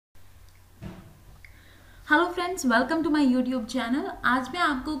Hello friends, welcome to my YouTube channel. आज मैं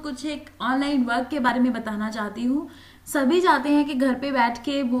आपको कुछ एक ऑनलाइन वर्क के बारे में बताना चाहती हूँ। सभी चाहते हैं कि घर पे बैठ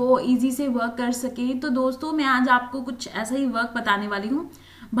के वो इजी से वर्क कर सके। तो दोस्तों, मैं आज आपको कुछ ऐसा ही वर्क बताने वाली हूँ।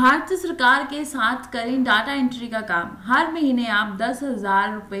 भारत सरकार के साथ करें डाटा एंट्री का काम। हर महीने आप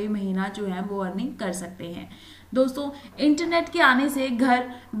 10,000 रुपये महीना जो है वो अर्निंग कर सकते हैं। दोस्तों, इंटरनेट के आने से घर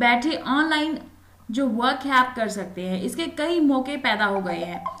बैठे ऑनलाइन जो वर्क है आप कर सकते हैं। इसके कई मौके पैदा हो गए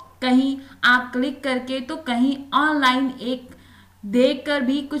हैं। कहीं आप क्लिक करके तो कहीं ऑनलाइन एक देखकर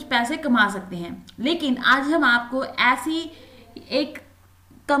भी कुछ पैसे कमा सकते हैं। लेकिन आज हम आपको ऐसी एक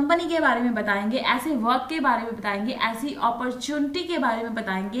कंपनी के बारे में बताएंगे, ऐसे वर्क के बारे में बताएंगे, ऐसी अपॉर्चुनिटी के बारे में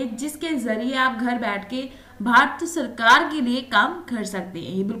बताएंगे जिसके जरिए आप घर बैठ के भारत सरकार के लिए काम कर सकते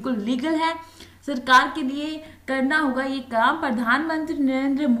हैं। ये बिल्कुल लीगल है। सरकार के लिए करना होगा ये काम। प्रधानमंत्री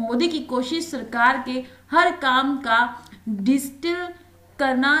नरेंद्र मोदी की कोशिश सरकार के हर काम का डिजिटल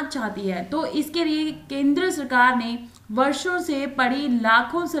करना चाहती है। तो इसके लिए केंद्र सरकार ने वर्षों से पड़ी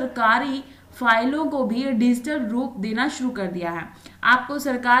लाखों सरकारी फाइलों को भी डिजिटल रूप देना शुरू कर दिया है। आपको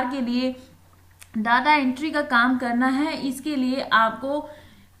सरकार के लिए डाटा एंट्री का काम करना है। इसके लिए आपको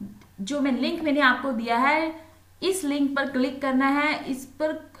जो मैंने आपको दिया है, इस लिंक पर क्लिक करना है। इस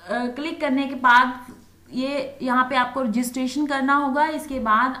पर क्लिक करने के बाद ये यहाँ पे आपको रजिस्ट्रेशन करना होगा। इसके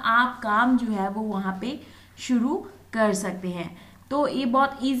बाद आप काम जो है वो वहाँ पे शुरू कर सकते हैं। तो ये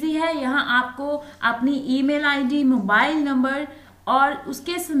बहुत इजी है। यहाँ आपको अपनी ईमेल आईडी, मोबाइल नंबर और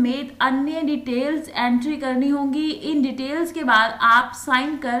उसके समेत अन्य डिटेल्स एंट्री करनी होगी। इन डिटेल्स के बाद आप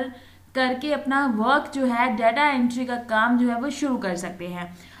साइन करके अपना वर्क जो है, डाटा एंट्री का काम जो है वो शुरू कर सकते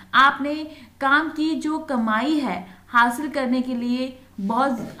हैं। आपने काम की जो कमाई है हासिल करने के लिए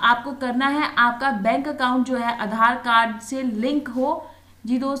बहुत आपको करना है, आपका बैंक अकाउंट जो है आधार कार्ड से लिंक हो।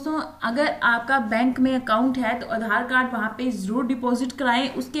 जी दोस्तों, अगर आपका बैंक में अकाउंट है तो आधार कार्ड वहाँ पे ज़रूर डिपॉजिट कराएं।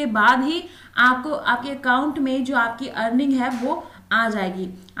 उसके बाद ही आपको आपके अकाउंट में जो आपकी अर्निंग है वो आ जाएगी,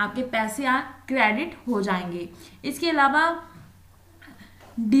 आपके पैसे क्रेडिट हो जाएंगे। इसके अलावा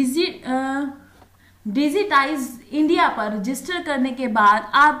डिजिटाइज इंडिया पर रजिस्टर करने के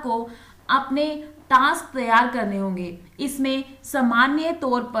बाद आपको अपने टास्क तैयार करने होंगे। इसमें सामान्य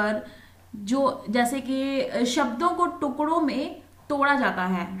तौर पर जो जैसे कि शब्दों को टुकड़ों में तोड़ा जाता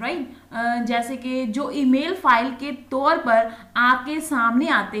है, राइट। जैसे कि जो ईमेल फाइल के तौर पर आपके सामने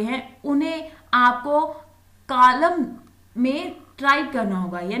आते हैं उन्हें आपको कॉलम में टाइप करना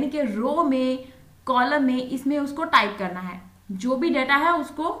होगा, यानी कि रो में, कॉलम में, इसमें उसको टाइप करना है। जो भी डाटा है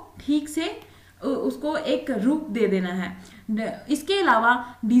उसको ठीक से उसको एक रूप दे देना है। इसके अलावा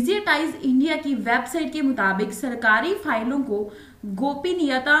डिजिटाइज इंडिया की वेबसाइट के मुताबिक सरकारी फाइलों को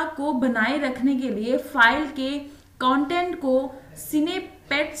गोपनीयता को बनाए रखने के लिए फाइल के कंटेंट को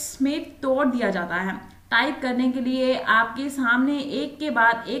स्निपेट्स में तोड़ दिया जाता है। टाइप करने के लिए आपके सामने एक के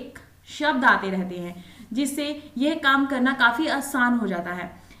बाद एक शब्द आते रहते हैं, जिससे यह काम करना काफी आसान हो जाता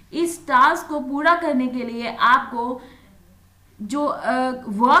है। इस टास्क को पूरा करने के लिए आपको जो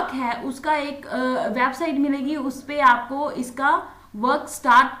वर्क है उसका एक वेबसाइट मिलेगी, उस पर आपको इसका वर्क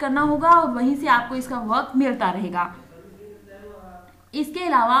स्टार्ट करना होगा और वहीं से आपको इसका वर्क मिलता रहेगा। इसके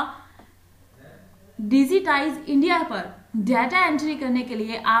अलावा डिजिटाइज इंडिया पर डाटा एंट्री करने के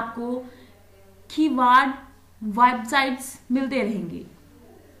लिए आपको कीवर्ड वेबसाइट्स मिलते रहेंगे।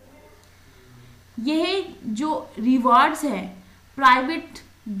 यह जो रिवॉर्ड्स हैं प्राइवेट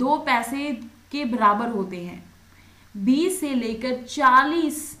 2 पैसे के बराबर होते हैं। 20 से लेकर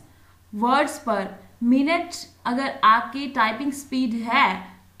 40 वर्ड्स पर मिनट अगर आपकी टाइपिंग स्पीड है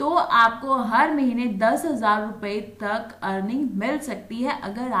तो आपको हर महीने 10,000 रुपये तक अर्निंग मिल सकती है,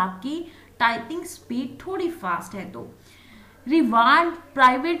 अगर आपकी टाइपिंग स्पीड थोड़ी फास्ट है तो। रिवार्ड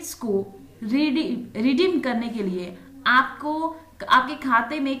प्राइवेट्स को रिडीम करने के लिए आपको आपके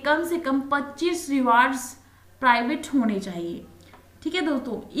खाते में कम से कम 25 रिवार्ड्स प्राइवेट होने चाहिए। ठीक है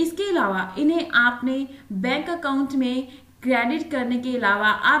दोस्तों, इसके अलावा इन्हें आपने बैंक अकाउंट में क्रेडिट करने के अलावा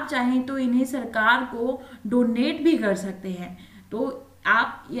आप चाहें तो इन्हें सरकार को डोनेट भी कर सकते हैं। तो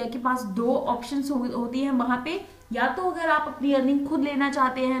आप ये के पास 2 ऑप्शंस होती हैं वहां पे। या तो अगर आप अपनी अर्निंग खुद लेना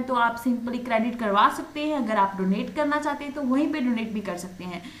चाहते हैं तो आप सिंपली क्रेडिट करवा सकते हैं। अगर आप डोनेट करना चाहते हैं तो वहीं पे डोनेट भी कर सकते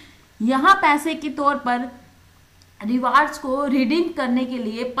हैं। यहाँ पैसे के तौर पर रिवार्ड्स को रिडीम करने के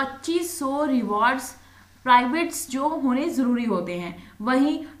लिए 2500 रिवार्ड्स प्राइवेट्स जो होने जरूरी होते हैं।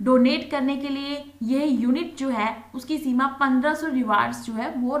 वहीं डोनेट करने के लिए यह यूनिट जो है उसकी सीमा 1500 रिवार्ड्स जो है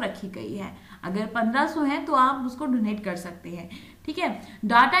वो रखी गई है। अगर 1500 है तो आप उसको डोनेट कर सकते हैं। ठीक है।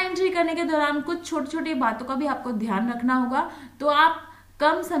 डाटा एंट्री करने के दौरान कुछ छोटी छोटी बातों का भी आपको ध्यान रखना होगा, तो आप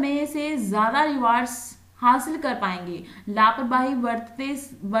कम समय से ज्यादा रिवार्ड्स हासिल कर पाएंगे। लापरवाही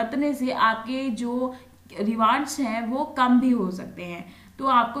बरतने से आपके जो रिवार्ड्स हैं वो कम भी हो सकते हैं। तो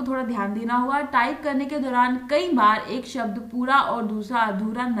आपको थोड़ा ध्यान देना होगा। टाइप करने के दौरान कई बार एक शब्द पूरा और दूसरा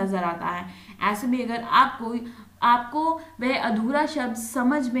अधूरा नजर आता है। ऐसे में अगर आपको वह अधूरा शब्द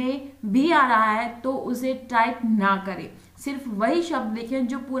समझ में भी आ रहा है तो उसे टाइप ना करें, सिर्फ वही शब्द लिखें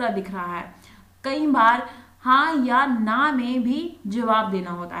जो पूरा दिख रहा है। कई बार हाँ या ना में भी जवाब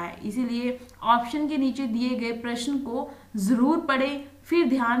देना होता है, इसीलिए ऑप्शन के नीचे दिए गए प्रश्न को जरूर पढ़ें, फिर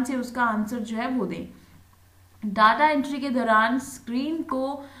ध्यान से उसका आंसर जो है वो दें। डाटा एंट्री के दौरान स्क्रीन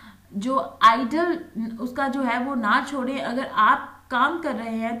को जो आइडल उसका जो है वो ना छोड़ें। अगर आप काम कर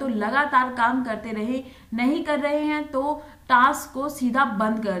रहे हैं तो लगातार काम करते रहे, नहीं कर रहे हैं तो टास्क को सीधा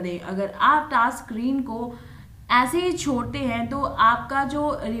बंद कर दें। अगर आप टास्क स्क्रीन को ऐसे ही छोड़ते हैं तो आपका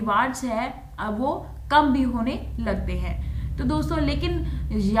जो रिवार्ड्स है वो कम भी होने लगते हैं। तो दोस्तों लेकिन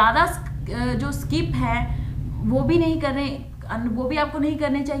ज़्यादा जो स्किप है वो भी नहीं करने, वो भी आपको नहीं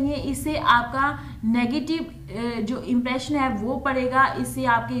करने चाहिए। इससे आपका नेगेटिव जो इम्प्रेशन है वो पड़ेगा, इससे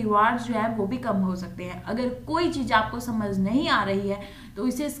आपके रिवार्ड्स जो है वो भी कम हो सकते हैं। अगर कोई चीज़ आपको समझ नहीं आ रही है तो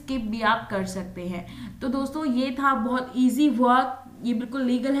इसे स्किप भी आप कर सकते हैं। तो दोस्तों ये था बहुत इजी वर्क, ये बिल्कुल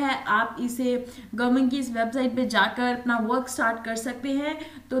लीगल है। आप इसे गवर्नमेंट की इस वेबसाइट पे जाकर अपना वर्क स्टार्ट कर सकते हैं।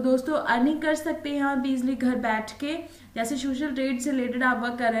 तो दोस्तों अर्निंग कर सकते हैं आप इजीली घर बैठ के। जैसे सोशल ट्रेड से रिलेटेड आप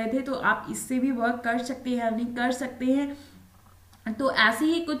वर्क कर रहे थे तो आप इससे भी वर्क कर सकते हैं, अर्निंग कर सकते हैं। तो ऐसे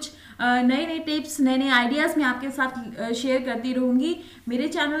ही कुछ नए नए टिप्स, नए नए आइडियाज़ मैं आपके साथ शेयर करती रहूँगी। मेरे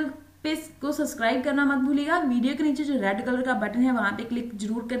चैनल पे को सब्सक्राइब करना मत भूलिएगा। वीडियो के नीचे जो रेड कलर का बटन है वहाँ पे क्लिक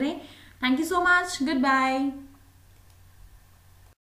जरूर करें। Thank you so much, good bye.